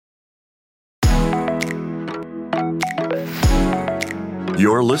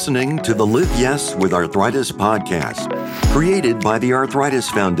You're listening to the Live Yes with Arthritis podcast, created by the Arthritis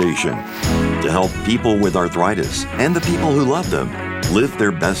Foundation to help people with arthritis and the people who love them live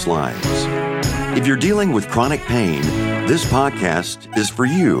their best lives. If you're dealing with chronic pain, this podcast is for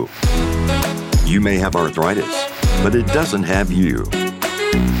you. You may have arthritis, but it doesn't have you.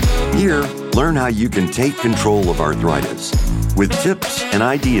 Here, learn how you can take control of arthritis with tips and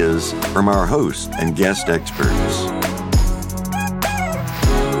ideas from our host and guest experts.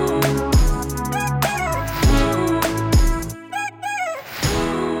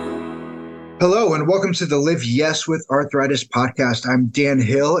 Hello, and welcome to the Live Yes with Arthritis podcast. I'm Dan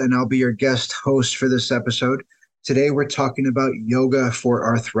Hill, and I'll be your guest host for this episode. Today, we're talking about yoga for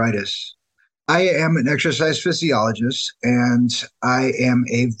arthritis. I am an exercise physiologist, and I am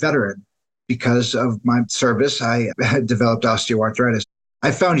a veteran. Because of my service, I had developed osteoarthritis.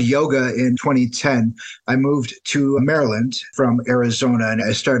 I found yoga in 2010. I moved to Maryland from Arizona, and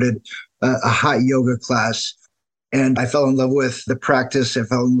I started a hot yoga class. And I fell in love with the practice. I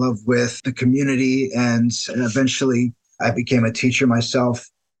fell in love with the community. And eventually I became a teacher myself.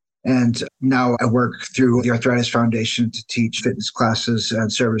 And now I work through the Arthritis Foundation to teach fitness classes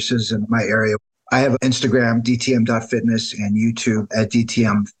and services in my area. I have Instagram, dtm.fitness, and YouTube at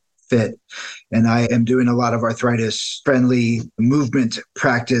dtmfit. And I am doing a lot of arthritis-friendly movement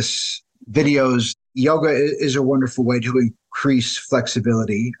practice videos. Yoga is a wonderful way to increase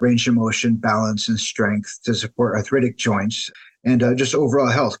flexibility, range of motion, balance, and strength to support arthritic joints and just overall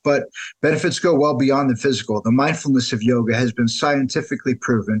health. But benefits go well beyond the physical. The mindfulness of yoga has been scientifically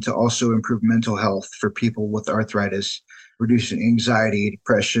proven to also improve mental health for people with arthritis, reducing anxiety,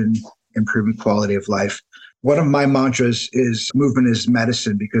 depression, improving quality of life. One of my mantras is movement is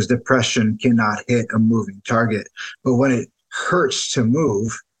medicine, because depression cannot hit a moving target. But when it hurts to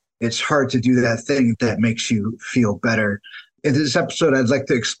move, it's hard to do that thing that makes you feel better. In this episode, I'd like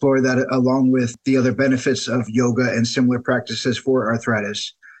to explore that along with the other benefits of yoga and similar practices for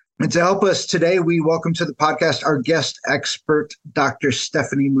arthritis. And to help us today, we welcome to the podcast our guest expert, Dr.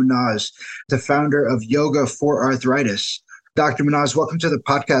 Stephanie Munoz, the founder of Yoga for Arthritis. Dr. Munoz, welcome to the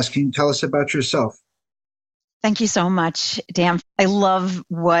podcast. Can you tell us about yourself? Thank you so much, Dan. I love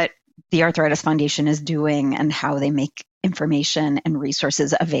what the Arthritis Foundation is doing and how they make information and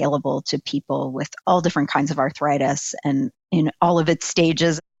resources available to people with all different kinds of arthritis and in all of its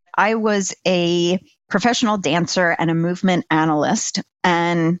stages. I was a professional dancer and a movement analyst,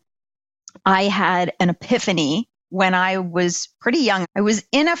 and I had an epiphany when I was pretty young. I was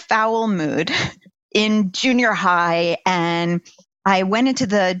in a foul mood in junior high, and I went into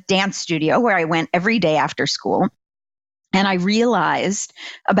the dance studio where I went every day after school. And I realized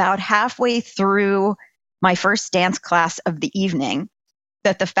about halfway through my first dance class of the evening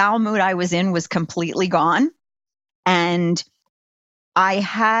that the foul mood I was in was completely gone. And I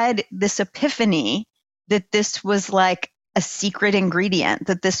had this epiphany that this was like a secret ingredient,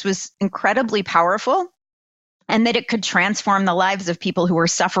 that this was incredibly powerful and that it could transform the lives of people who were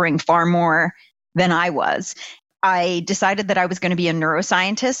suffering far more than I was. I decided that I was going to be a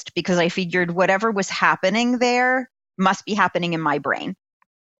neuroscientist because I figured whatever was happening there must be happening in my brain.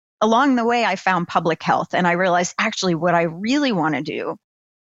 Along the way, I found public health, and I realized actually what I really want to do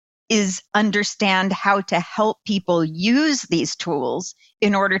is understand how to help people use these tools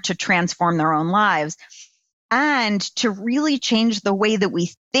in order to transform their own lives and to really change the way that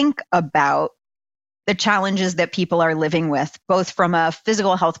we think about the challenges that people are living with, both from a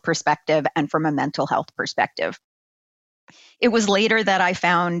physical health perspective and from a mental health perspective. It was later that I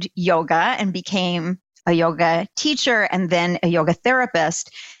found yoga and became a yoga teacher and then a yoga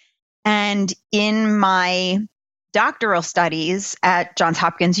therapist. And in my doctoral studies at Johns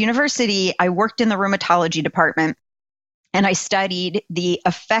Hopkins University, I worked in the rheumatology department, and I studied the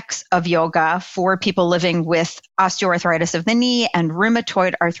effects of yoga for people living with osteoarthritis of the knee and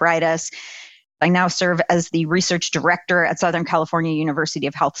rheumatoid arthritis. I now serve as the research director at Southern California University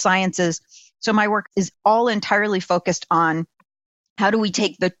of Health Sciences. So my work is all entirely focused on how do we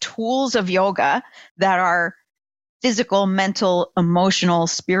take the tools of yoga that are physical, mental, emotional,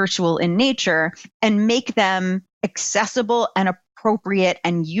 spiritual in nature and make them accessible and appropriate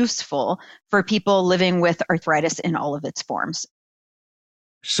and useful for people living with arthritis in all of its forms.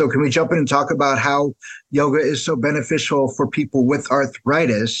 So can we jump in and talk about how yoga is so beneficial for people with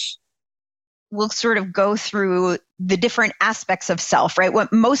arthritis? We'll sort of go through the different aspects of self, right?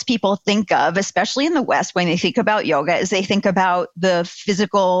 What most people think of, especially in the West, when they think about yoga, is they think about the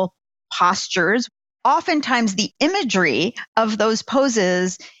physical postures. Oftentimes, the imagery of those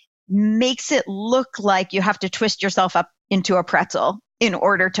poses makes it look like you have to twist yourself up into a pretzel in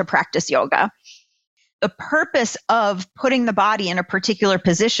order to practice yoga. The purpose of putting the body in a particular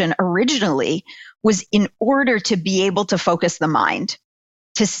position originally was in order to be able to focus the mind,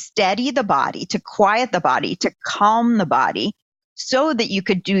 to steady the body, to quiet the body, to calm the body, so that you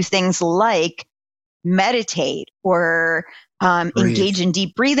could do things like meditate or engage in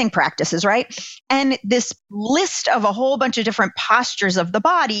deep breathing practices, right? And this list of a whole bunch of different postures of the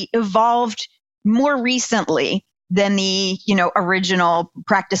body evolved more recently than the, original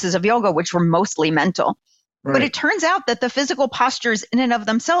practices of yoga, which were mostly mental. Right. But it turns out that the physical postures in and of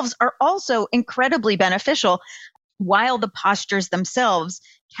themselves are also incredibly beneficial. While the postures themselves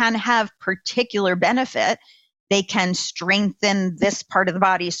can have particular benefit, they can strengthen this part of the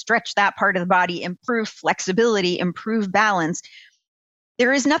body, stretch that part of the body, improve flexibility, improve balance.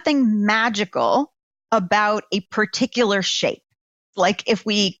 There is nothing magical about a particular shape. Like if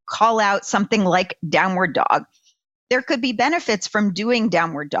we call out something like downward dog, there could be benefits from doing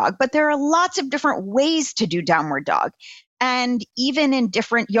downward dog, but there are lots of different ways to do downward dog. And even in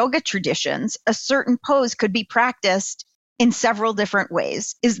different yoga traditions, a certain pose could be practiced in several different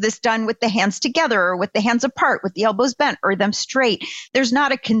ways. Is this done with the hands together or with the hands apart, with the elbows bent or them straight? There's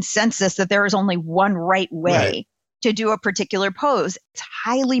not a consensus that there is only one right way to do a particular pose. It's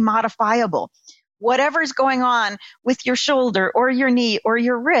highly modifiable. Whatever's going on with your shoulder or your knee or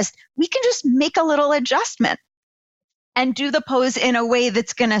your wrist, we can just make a little adjustment and do the pose in a way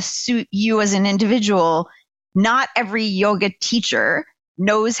that's going to suit you as an individual. Not every yoga teacher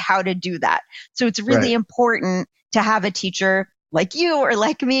knows how to do that. So it's really important to have a teacher like you or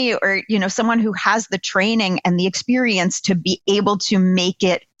like me or, someone who has the training and the experience to be able to make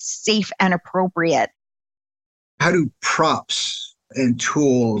it safe and appropriate. How do props and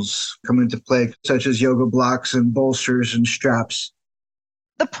tools come into play, such as yoga blocks and bolsters and straps?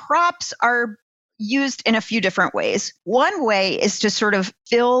 The props are used in a few different ways. One way is to sort of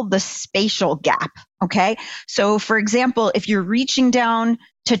fill the spatial gap, okay? So for example, if you're reaching down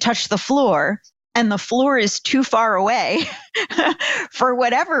to touch the floor and the floor is too far away for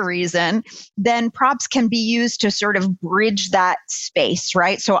whatever reason, then props can be used to sort of bridge that space,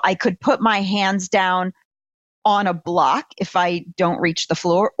 right? So I could put my hands down on a block if I don't reach the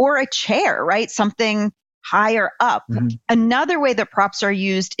floor, or a chair, right? Something higher up. Mm-hmm. Another way that props are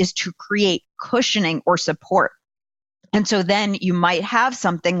used is to create cushioning or support. And so then you might have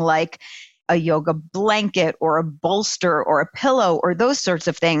something like a yoga blanket or a bolster or a pillow or those sorts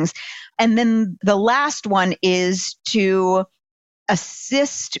of things. And then the last one is to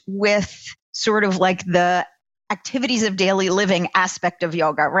assist with sort of like the activities of daily living aspect of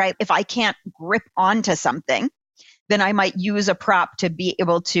yoga, right? If I can't grip onto something, then I might use a prop to be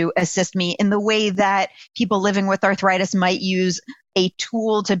able to assist me in the way that people living with arthritis might use a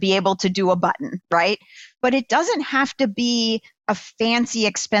tool to be able to do a button, right? But it doesn't have to be a fancy,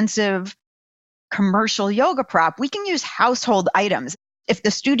 expensive commercial yoga prop. We can use household items. If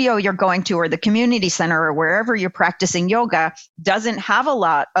the studio you're going to or the community center or wherever you're practicing yoga doesn't have a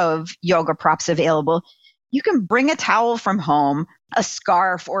lot of yoga props available, you can bring a towel from home, a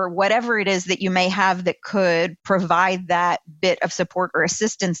scarf, or whatever it is that you may have that could provide that bit of support or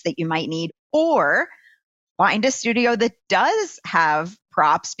assistance that you might need. Or find a studio that does have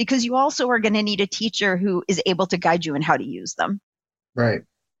props, because you also are going to need a teacher who is able to guide you in how to use them. Right.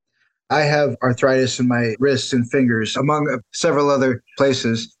 I have arthritis in my wrists and fingers, among several other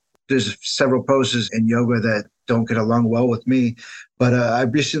places. There's several poses in yoga that don't get along well with me. But I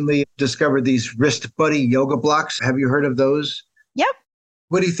recently discovered these wrist buddy yoga blocks. Have you heard of those? Yep.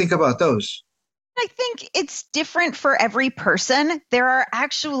 What do you think about those? I think it's different for every person. There are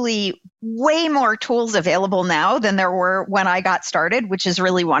actually way more tools available now than there were when I got started, which is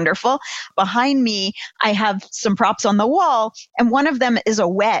really wonderful. Behind me, I have some props on the wall, and one of them is a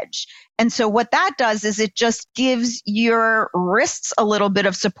wedge. And so what that does is it just gives your wrists a little bit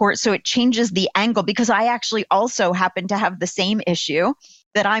of support, so it changes the angle, because I actually also happen to have the same issue,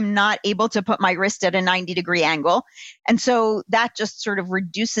 that I'm not able to put my wrist at a 90-degree angle. And so that just sort of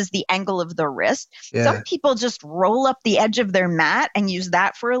reduces the angle of the wrist. Yeah. Some people just roll up the edge of their mat and use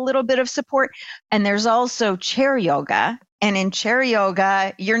that for a little bit of support. And there's also chair yoga. And in chair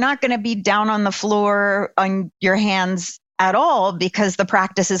yoga, you're not going to be down on the floor on your hands at all, because the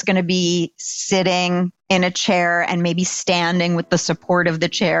practice is going to be sitting in a chair and maybe standing with the support of the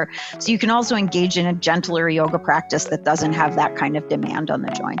chair. So you can also engage in a gentler yoga practice that doesn't have that kind of demand on the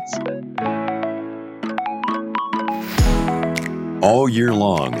joints. All year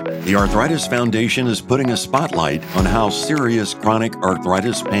long, the Arthritis Foundation is putting a spotlight on how serious chronic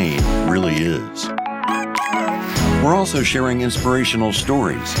arthritis pain really is. We're also sharing inspirational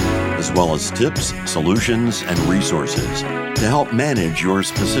stories, as well as tips, solutions, and resources to help manage your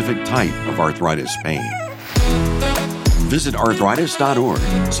specific type of arthritis pain. Visit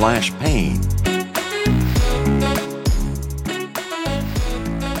arthritis.org/pain.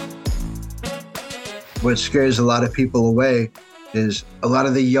 What scares a lot of people away is a lot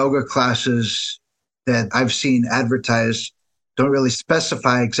of the yoga classes that I've seen advertised don't really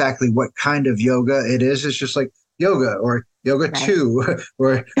specify exactly what kind of yoga it is. It's just like yoga or yoga 2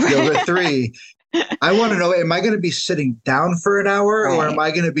 or yoga 3. I want to know, am I going to be sitting down for an hour or am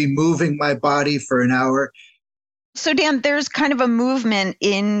I going to be moving my body for an hour? So Dan, there's kind of a movement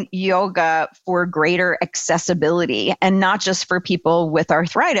in yoga for greater accessibility, and not just for people with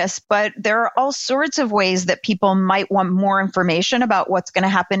arthritis, but there are all sorts of ways that people might want more information about what's going to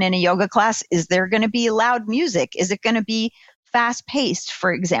happen in a yoga class. Is there going to be loud music? Is it going to be fast paced,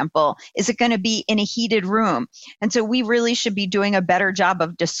 for example? Is it going to be in a heated room? And so we really should be doing a better job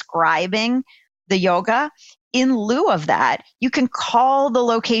of describing the yoga. In lieu of that, you can call the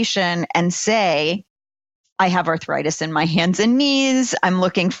location and say, I have arthritis in my hands and knees. I'm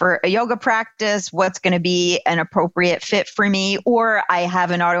looking for a yoga practice. What's going to be an appropriate fit for me? Or I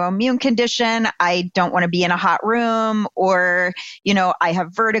have an autoimmune condition. I don't want to be in a hot room. Or, I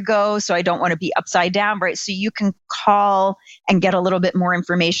have vertigo, so I don't want to be upside down, right? So you can call and get a little bit more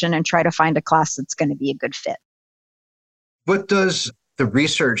information and try to find a class that's going to be a good fit. What does the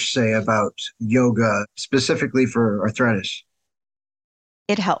research say about yoga specifically for arthritis?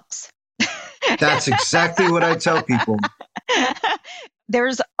 It helps. That's exactly what I tell people.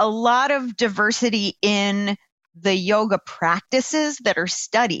 There's a lot of diversity in the yoga practices that are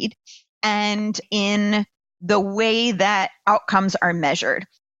studied and in the way that outcomes are measured.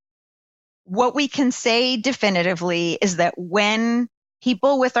 What we can say definitively is that when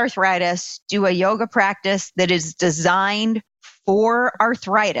people with arthritis do a yoga practice that is designed for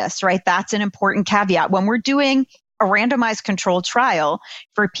arthritis, right? That's an important caveat. When we're doing a randomized controlled trial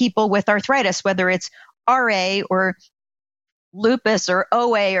for people with arthritis, whether it's RA or lupus or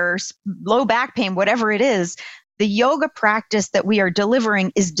OA or low back pain, whatever it is, the yoga practice that we are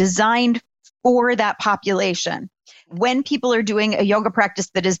delivering is designed for that population. When people are doing a yoga practice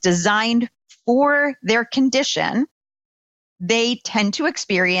that is designed for their condition, they tend to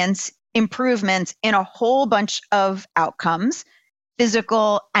experience improvements in a whole bunch of outcomes,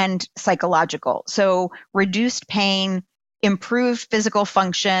 physical and psychological. So reduced pain, improved physical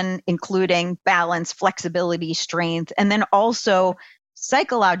function, including balance, flexibility, strength, and then also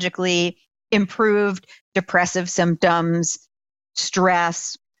psychologically improved depressive symptoms,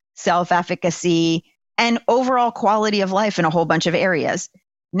 stress, self-efficacy, and overall quality of life in a whole bunch of areas.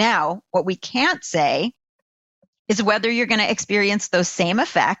 Now, what we can't say is whether you're going to experience those same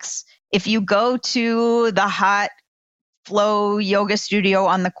effects if you go to the hot flow yoga studio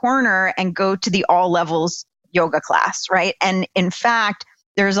on the corner and go to the all levels yoga class, right? And in fact,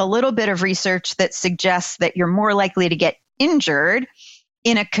 there's a little bit of research that suggests that you're more likely to get injured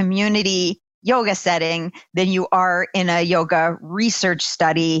in a community yoga setting than you are in a yoga research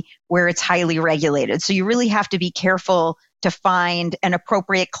study where it's highly regulated. So you really have to be careful to find an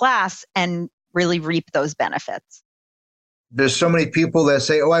appropriate class and really reap those benefits. There's so many people that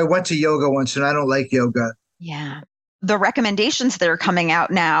say, I went to yoga once and I don't like yoga. Yeah. The recommendations that are coming out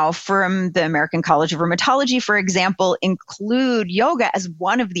now from the American College of Rheumatology, for example, include yoga as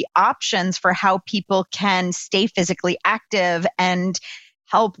one of the options for how people can stay physically active and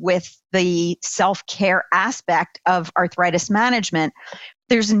help with the self-care aspect of arthritis management.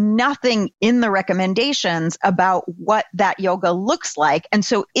 There's nothing in the recommendations about what that yoga looks like. And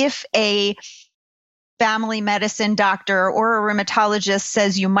so if a family medicine doctor or a rheumatologist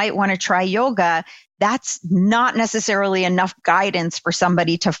says you might want to try yoga, that's not necessarily enough guidance for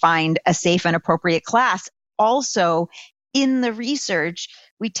somebody to find a safe and appropriate class. Also, in the research,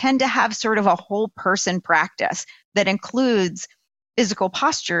 we tend to have sort of a whole person practice that includes physical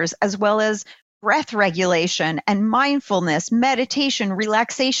postures as well as breath regulation and mindfulness, meditation,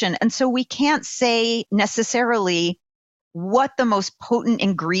 relaxation. And so we can't say necessarily what the most potent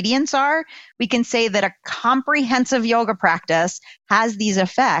ingredients are. We can say that a comprehensive yoga practice has these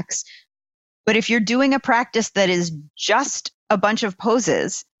effects. But if you're doing a practice that is just a bunch of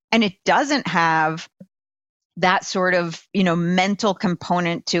poses and it doesn't have that sort of, mental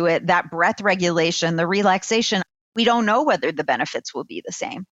component to it, that breath regulation, the relaxation, we don't know whether the benefits will be the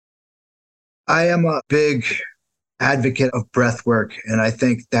same. I am a big advocate of breath work, and I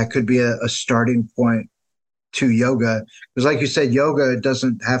think that could be a starting point to yoga. Because like you said, yoga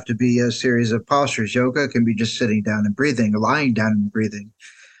doesn't have to be a series of postures. Yoga can be just sitting down and breathing, lying down and breathing.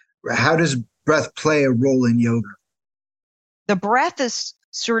 How does breath play a role in yoga? The breath is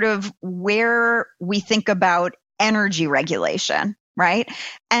sort of where we think about energy regulation, right?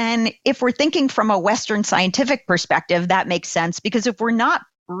 And if we're thinking from a Western scientific perspective, that makes sense because if we're not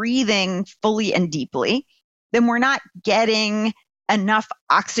breathing fully and deeply, then we're not getting enough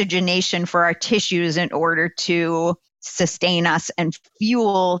oxygenation for our tissues in order to sustain us and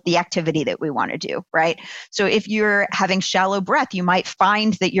fuel the activity that we want to do, right? So if you're having shallow breath, you might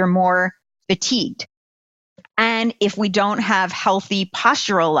find that you're more fatigued. And if we don't have healthy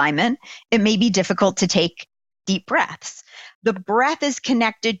postural alignment, it may be difficult to take deep breaths. The breath is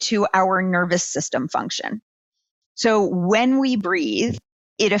connected to our nervous system function. So when we breathe,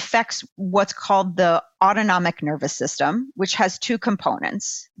 it affects what's called the autonomic nervous system, which has two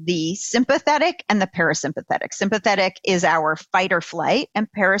components, the sympathetic and the parasympathetic. Sympathetic is our fight or flight, and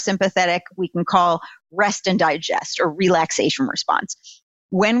parasympathetic we can call rest and digest or relaxation response.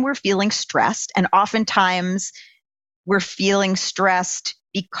 When we're feeling stressed, and oftentimes we're feeling stressed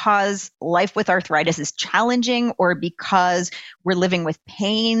because life with arthritis is challenging or because we're living with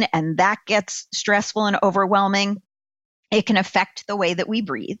pain and that gets stressful and overwhelming, it can affect the way that we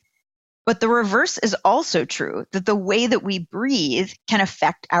breathe. But the reverse is also true, that the way that we breathe can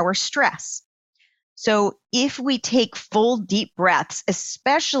affect our stress. So if we take full deep breaths,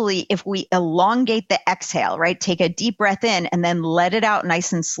 especially if we elongate the exhale, right? Take a deep breath in and then let it out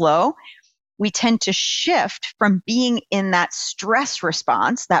nice and slow, we tend to shift from being in that stress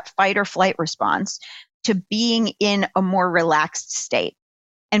response, that fight or flight response, to being in a more relaxed state.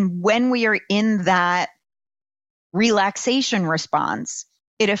 And when we are in that relaxation response,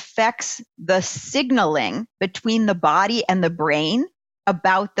 it affects the signaling between the body and the brain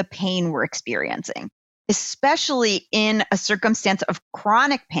about the pain we're experiencing, especially in a circumstance of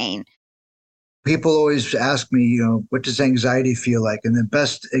chronic pain. People always ask me, what does anxiety feel like? And the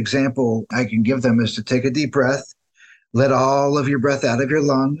best example I can give them is to take a deep breath, let all of your breath out of your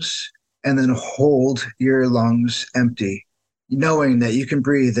lungs, and then hold your lungs empty, knowing that you can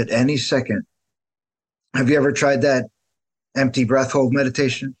breathe at any second. Have you ever tried that empty breath hold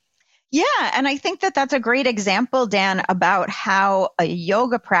meditation? Yeah, and I think that that's a great example, Dan, about how a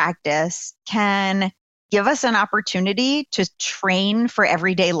yoga practice can give us an opportunity to train for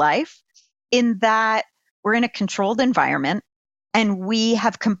everyday life, in that we're in a controlled environment and we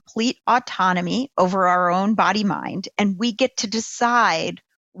have complete autonomy over our own body mind, and we get to decide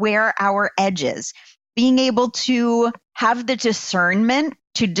where our edge is. Being able to have the discernment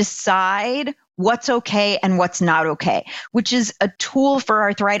to decide what's okay and what's not okay, which is a tool for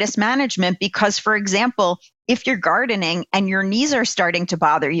arthritis management because, for example, if you're gardening and your knees are starting to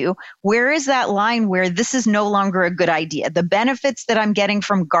bother you, where is that line where this is no longer a good idea? The benefits that I'm getting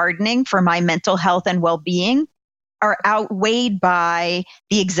from gardening for my mental health and well-being are outweighed by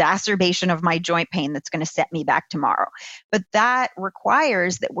the exacerbation of my joint pain that's going to set me back tomorrow. But that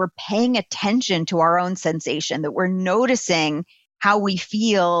requires that we're paying attention to our own sensation, that we're noticing how we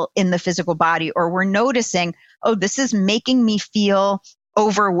feel in the physical body, or we're noticing, oh, this is making me feel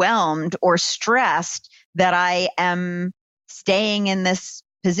overwhelmed or stressed that I am staying in this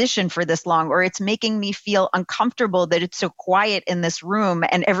position for this long, or it's making me feel uncomfortable that it's so quiet in this room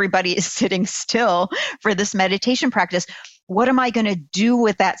and everybody is sitting still for this meditation practice. What am I going to do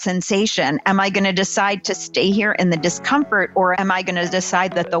with that sensation? Am I going to decide to stay here in the discomfort, or am I going to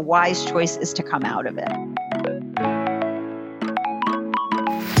decide that the wise choice is to come out of it?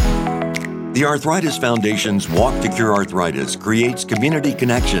 The Arthritis Foundation's Walk to Cure Arthritis creates community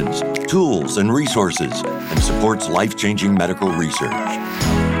connections, tools, and resources, and supports life-changing medical research.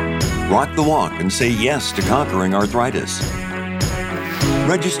 Rock the walk and say yes to conquering arthritis.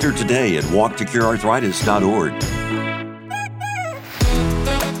 Register today at walktocurearthritis.org.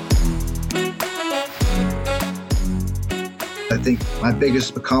 I think my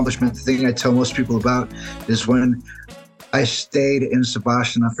biggest accomplishment, the thing I tell most people about, is when I stayed in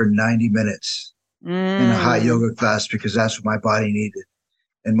Savasana for 90 minutes in a hot yoga class because that's what my body needed.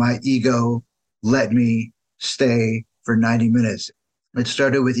 And my ego let me stay for 90 minutes. It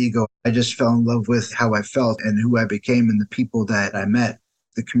started with ego. I just fell in love with how I felt and who I became and the people that I met,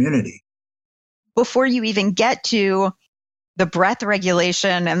 the community. Before you even get to the breath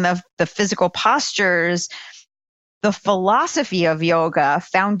regulation and the physical postures, the philosophy of yoga,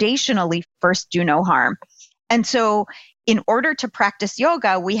 foundationally, first do no harm. And so in order to practice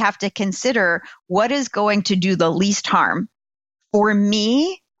yoga, we have to consider what is going to do the least harm for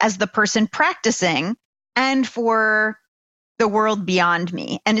me as the person practicing and for the world beyond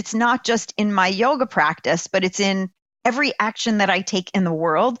me. And it's not just in my yoga practice, but it's in every action that I take in the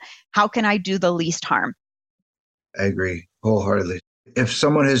world. How can I do the least harm? I agree wholeheartedly. If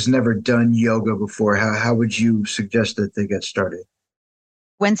someone has never done yoga before, how would you suggest that they get started?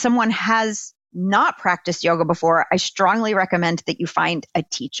 When someone has not practiced yoga before, I strongly recommend that you find a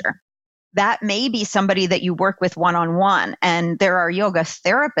teacher. That may be somebody that you work with one-on-one. And there are yoga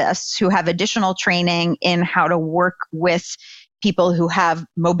therapists who have additional training in how to work with people who have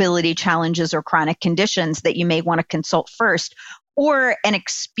mobility challenges or chronic conditions that you may want to consult first, or an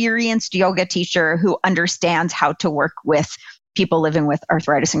experienced yoga teacher who understands how to work with people living with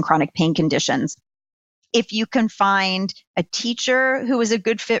arthritis and chronic pain conditions. If you can find a teacher who is a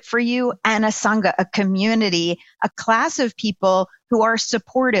good fit for you and a sangha, a community, a class of people who are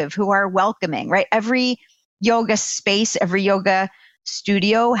supportive, who are welcoming, right? Every yoga space, every yoga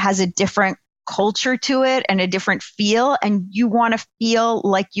studio has a different culture to it and a different feel. And you want to feel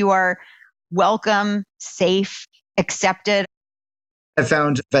like you are welcome, safe, accepted. I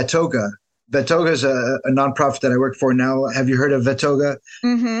found Vetoga. Vetoga is a nonprofit that I work for now. Have you heard of Vetoga?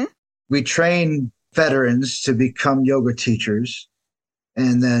 Mm-hmm. We train veterans to become yoga teachers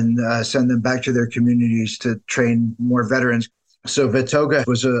and then send them back to their communities to train more veterans. So Vetoga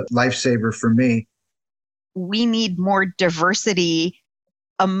was a lifesaver for me. We need more diversity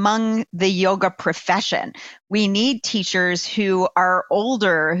among the yoga profession. We need teachers who are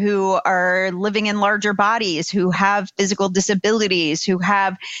older, who are living in larger bodies, who have physical disabilities, who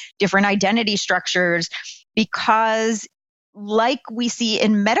have different identity structures, because like we see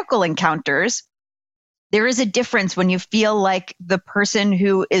in medical encounters, there is a difference when you feel like the person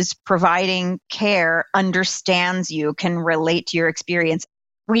who is providing care understands you, can relate to your experience.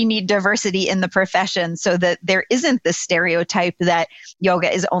 We need diversity in the profession so that there isn't this stereotype that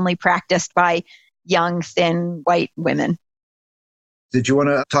yoga is only practiced by young, thin, white women. Did you want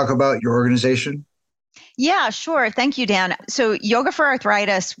to talk about your organization? Yeah, sure. Thank you, Dan. So Yoga for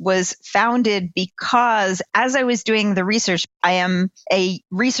Arthritis was founded because as I was doing the research, I am a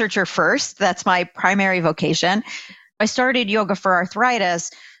researcher first. That's my primary vocation. I started Yoga for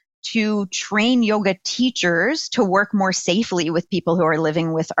Arthritis to train yoga teachers to work more safely with people who are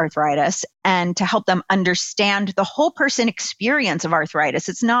living with arthritis and to help them understand the whole person experience of arthritis.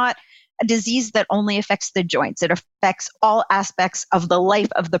 It's not a disease that only affects the joints. It affects all aspects of the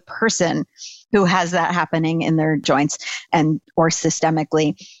life of the person who has that happening in their joints and or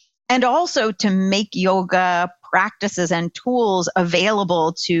systemically. And also to make yoga practices and tools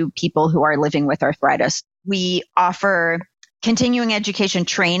available to people who are living with arthritis. We offer continuing education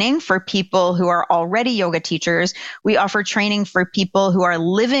training for people who are already yoga teachers. We offer training for people who are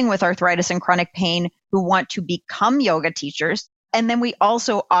living with arthritis and chronic pain who want to become yoga teachers. And then we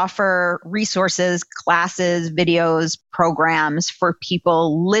also offer resources, classes, videos, programs for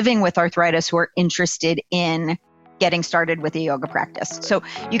people living with arthritis who are interested in getting started with a yoga practice. So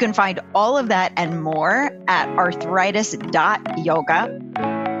you can find all of that and more at arthritis.yoga.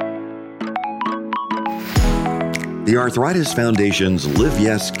 The Arthritis Foundation's Live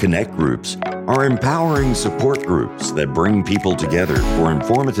Yes Connect groups are empowering support groups that bring people together for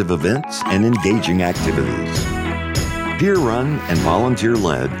informative events and engaging activities. Peer-run and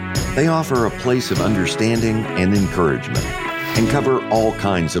volunteer-led, they offer a place of understanding and encouragement and cover all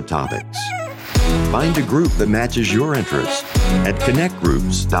kinds of topics. Find a group that matches your interests at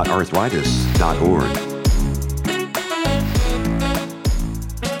connectgroups.arthritis.org.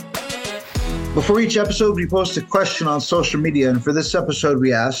 Before each episode, we post a question on social media, and for this episode,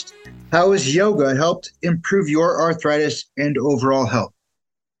 we asked, how has yoga helped improve your arthritis and overall health?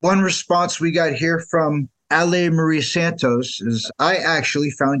 One response we got here from Ale Marie Santos is, I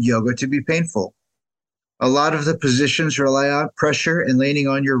actually found yoga to be painful. A lot of the positions rely on pressure and leaning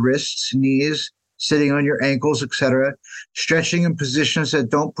on your wrists, knees, sitting on your ankles, etc. Stretching in positions that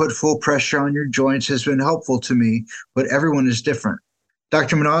don't put full pressure on your joints has been helpful to me, but everyone is different.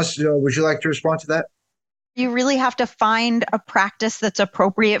 Dr. Manaz, would you like to respond to that? You really have to find a practice that's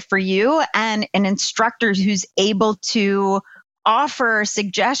appropriate for you and an instructor who's able to offer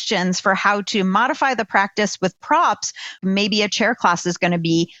suggestions for how to modify the practice with props. Maybe a chair class is going to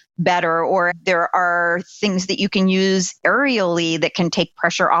be better, or there are things that you can use aerially that can take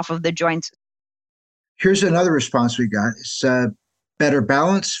pressure off of the joints. Here's another response we got. It's better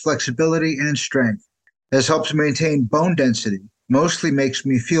balance, flexibility, and strength. This helps maintain bone density. Mostly makes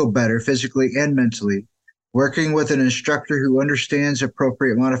me feel better physically and mentally. Working with an instructor who understands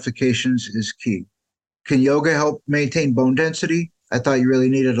appropriate modifications is key. Can yoga help maintain bone density? I thought you really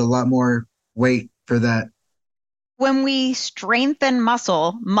needed a lot more weight for that. When we strengthen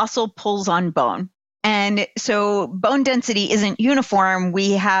muscle, muscle pulls on bone. And so bone density isn't uniform.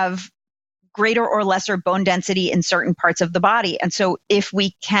 We have greater or lesser bone density in certain parts of the body. And so if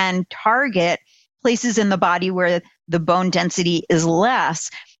we can target places in the body where the bone density is less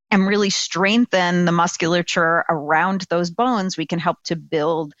and really strengthen the musculature around those bones, we can help to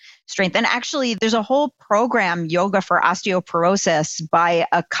build strength. And actually, there's a whole program, Yoga for Osteoporosis, by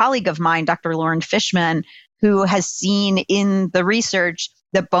a colleague of mine, Dr. Lauren Fishman, who has seen in the research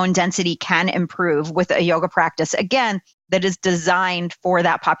that bone density can improve with a yoga practice, again, that is designed for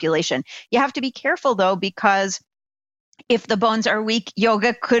that population. You have to be careful, though, because if the bones are weak,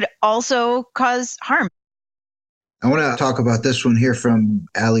 yoga could also cause harm. I want to talk about this one here from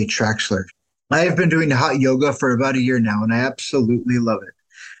Ali Traxler. I have been doing hot yoga for about a year now, and I absolutely love it.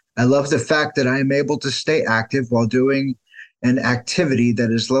 I love the fact that I am able to stay active while doing an activity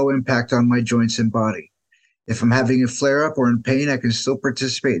that is low impact on my joints and body. If I'm having a flare-up or in pain, I can still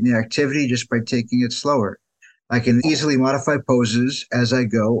participate in the activity just by taking it slower. I can easily modify poses as I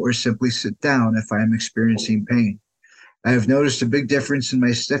go or simply sit down if I am experiencing pain. I have noticed a big difference in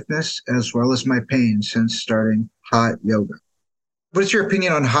my stiffness as well as my pain since starting hot yoga. What's your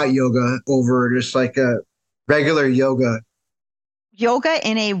opinion on hot yoga over just like a regular yoga? Yoga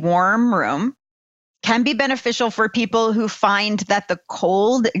in a warm room can be beneficial for people who find that the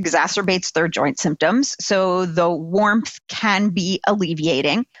cold exacerbates their joint symptoms. So the warmth can be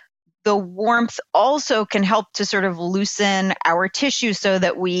alleviating. The warmth also can help to sort of loosen our tissue so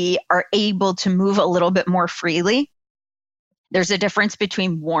that we are able to move a little bit more freely. There's a difference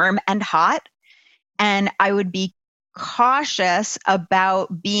between warm and hot. And I would be cautious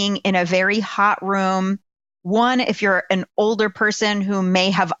about being in a very hot room. One, if you're an older person who may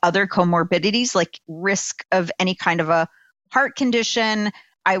have other comorbidities, like risk of any kind of a heart condition,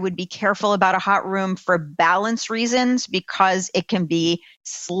 I would be careful about a hot room for balance reasons because it can be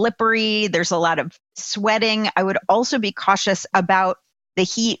slippery. There's a lot of sweating. I would also be cautious about the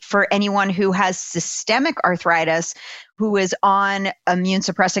heat for anyone who has systemic arthritis, who is on immune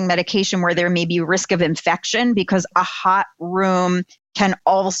suppressing medication where there may be risk of infection, because a hot room can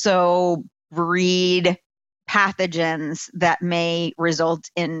also breed pathogens that may result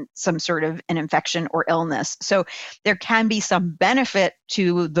in some sort of an infection or illness. So there can be some benefit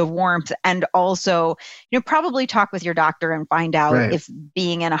to the warmth, and also, probably talk with your doctor and find out if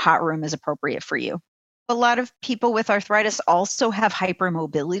being in a hot room is appropriate for you. A lot of people with arthritis also have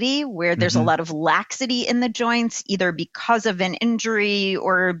hypermobility, where there's a lot of laxity in the joints, either because of an injury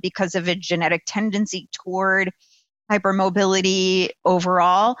or because of a genetic tendency toward hypermobility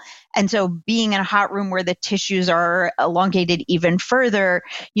overall. And so being in a hot room where the tissues are elongated even further,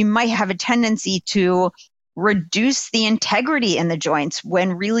 you might have a tendency to reduce the integrity in the joints,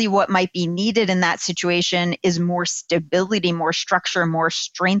 when really what might be needed in that situation is more stability, more structure, more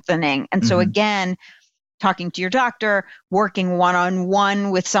strengthening. And so again, talking to your doctor, working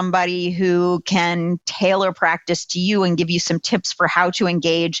one-on-one with somebody who can tailor practice to you and give you some tips for how to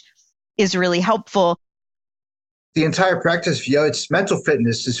engage is really helpful. The entire practice, it's mental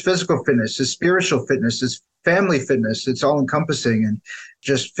fitness, it's physical fitness, it's spiritual fitness, it's family fitness. It's all encompassing, and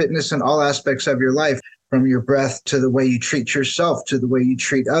just fitness in all aspects of your life, from your breath to the way you treat yourself, to the way you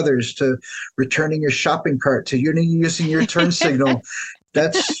treat others, to returning your shopping cart, to using your turn signal.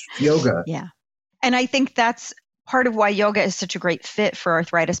 That's yoga. Yeah. And I think that's part of why yoga is such a great fit for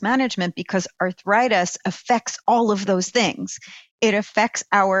arthritis management, because arthritis affects all of those things. It affects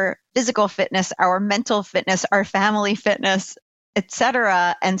our physical fitness, our mental fitness, our family fitness, et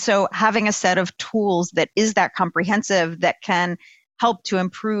cetera. And so having a set of tools that is that comprehensive, that can help to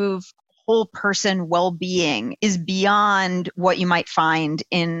improve whole person well-being, is beyond what you might find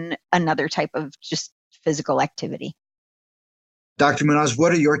in another type of just physical activity. Dr. Munoz,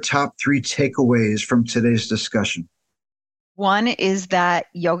 what are your top 3 takeaways from today's discussion? One is that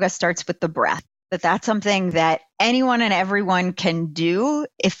yoga starts with the breath, that's something that anyone and everyone can do.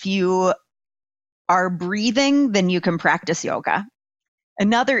 If you are breathing, then you can practice yoga.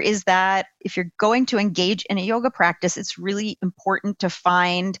 Another is that if you're going to engage in a yoga practice, it's really important to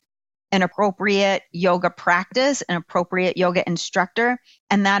find an appropriate yoga practice, an appropriate yoga instructor,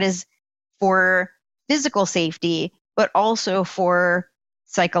 and that is for physical safety, but also for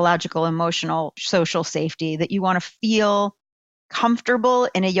psychological, emotional, social safety, that you want to feel comfortable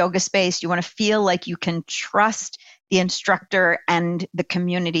in a yoga space. You want to feel like you can trust the instructor and the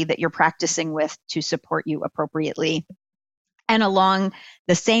community that you're practicing with to support you appropriately. And along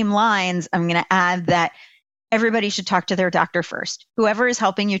the same lines, I'm going to add that everybody should talk to their doctor first. Whoever is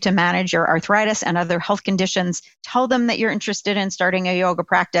helping you to manage your arthritis and other health conditions, tell them that you're interested in starting a yoga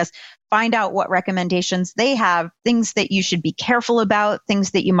practice. Find out what recommendations they have, things that you should be careful about,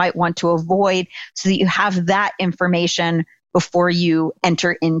 things that you might want to avoid, so that you have that information before you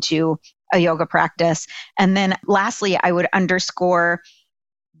enter into a yoga practice. And then lastly, I would underscore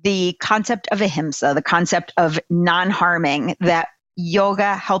the concept of ahimsa, the concept of non-harming, that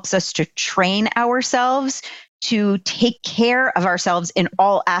yoga helps us to train ourselves to take care of ourselves in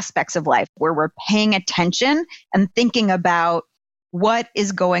all aspects of life, where we're paying attention and thinking about what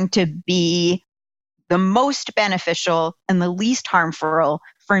is going to be the most beneficial and the least harmful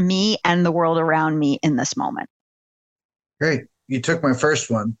for me and the world around me in this moment. Great. You took my first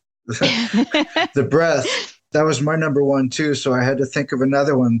one, the breath. That was my number one too. So I had to think of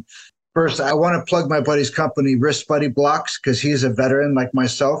another one. First, I want to plug my buddy's company, Wrist Buddy Blocks, because he's a veteran like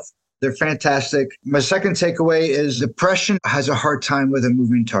myself. They're fantastic. My second takeaway is depression has a hard time with a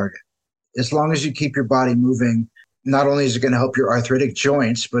moving target. As long as you keep your body moving, not only is it going to help your arthritic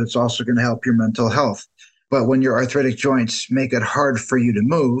joints, but it's also going to help your mental health. But when your arthritic joints make it hard for you to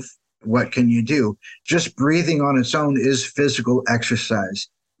move, what can you do? Just breathing on its own is physical exercise.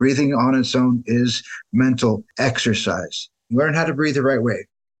 Breathing on its own is mental exercise. Learn how to breathe the right way.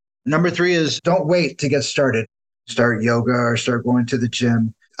 Number 3 is don't wait to get started. Start yoga or start going to the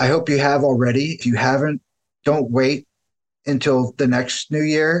gym. I hope you have already. If you haven't, don't wait until the next new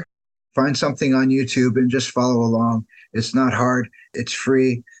year. Find something on YouTube and just follow along. It's not hard. It's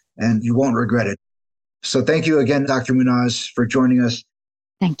free and you won't regret it. So thank you again, Dr. Munoz, for joining us.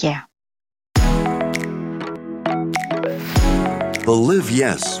 Thank you. The Live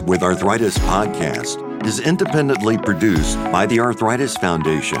Yes with Arthritis podcast is independently produced by the Arthritis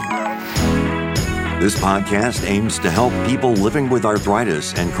Foundation. This podcast aims to help people living with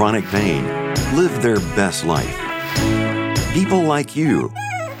arthritis and chronic pain live their best life. People like you.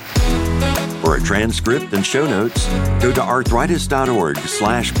 For a transcript and show notes, go to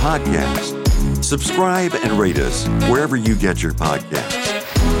arthritis.org/podcast. Subscribe and rate us wherever you get your podcasts.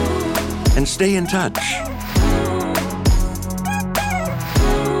 And stay in touch.